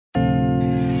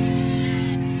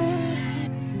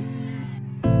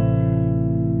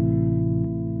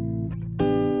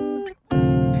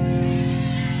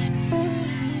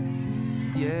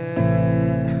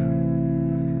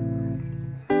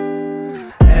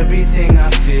Everything I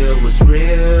feel was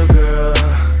real, girl,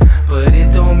 but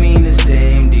it don't mean the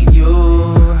same to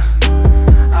you.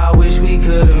 I wish we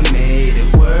could've made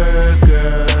it work,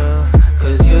 girl,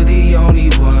 'cause you're the only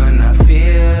one I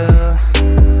feel.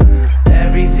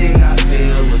 Everything I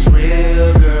feel was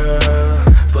real, girl,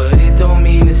 but it don't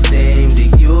mean the same to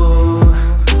you.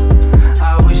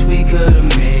 I wish we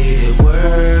could've made it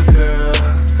work, girl,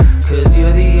 'cause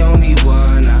you're the only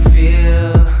one I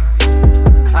feel.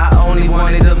 I only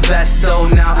wanted the best though,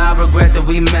 now I regret that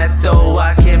we met though.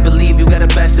 I can't believe you got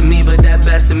the best of me, but that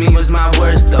best of me was my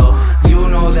worst though. You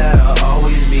know that I'll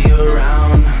always be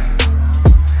around,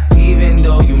 even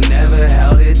though you never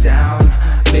held it down.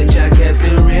 Bitch, I kept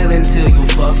it real until you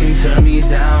fucking turned me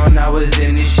down. I was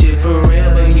in this shit for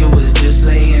real and you was just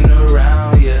playing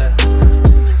around, yeah.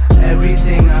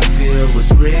 Everything I feel was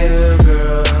real,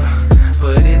 girl,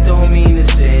 but it don't mean the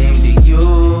same to you.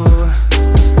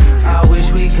 I wish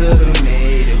we could've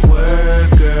made it work,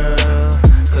 girl,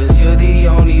 'cause you're the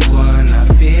only one I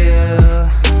feel.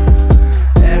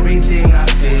 Everything I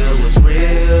feel was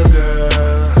real,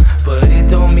 girl, but it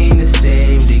don't mean the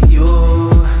same to you.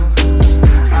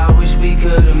 I wish we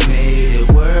could've made it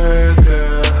work,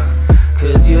 girl,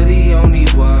 'cause you're the only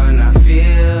one I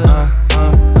feel.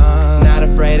 Not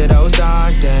afraid of those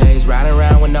dark days, riding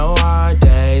around with no hard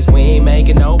days. We ain't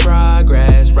making no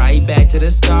progress, right back to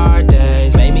the start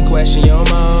days. Made me question your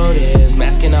motives,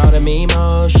 masking all them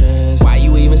emotions. Why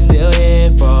you even still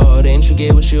here for? Didn't you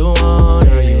get what you want?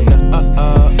 Girl, you know,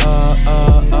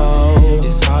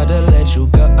 it's hard to let you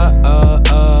go.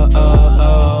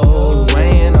 You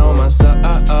weighing on my soul.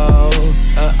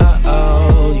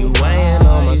 You weighing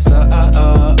on my soul.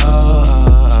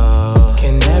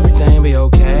 Can everything be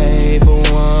okay for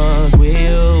once with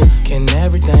you? Can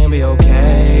everything be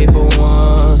okay for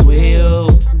once with you,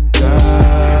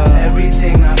 girl?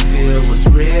 Everything I feel was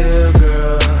real,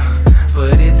 girl,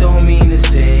 but it don't mean the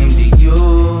same to you.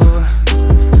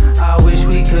 I wish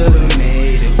we could've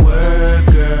made it work,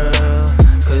 girl,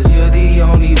 'cause you're the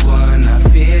only one I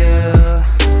feel.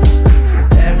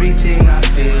 Everything I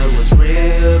feel was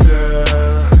real,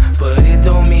 girl, but it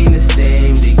don't mean the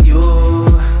same to you.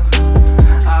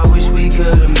 I wish we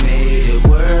could've made it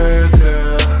work,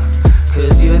 girl,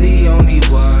 'cause you're the only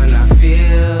one I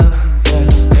feel.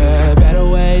 Yeah, better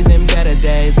ways and better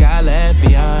days got left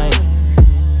behind.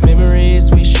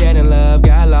 Memories we shared in love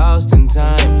got lost in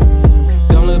time.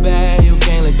 Don't look back, you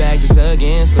can't look back, just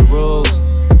against the rules.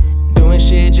 Doing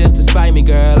shit just to spite me,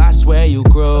 girl, I swear you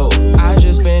cruel. I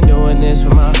just been doing this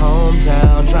for my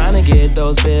hometown, trying to get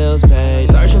those bills paid.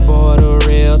 Searching for the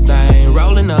real thing,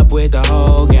 rolling up with the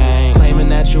whole gang. Claiming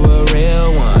that you a real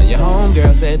one, your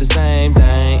homegirl said the same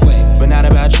thing. But not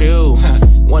about you,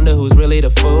 wonder who's really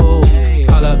the fool.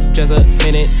 Hold up, just a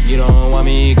minute, you don't want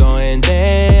me going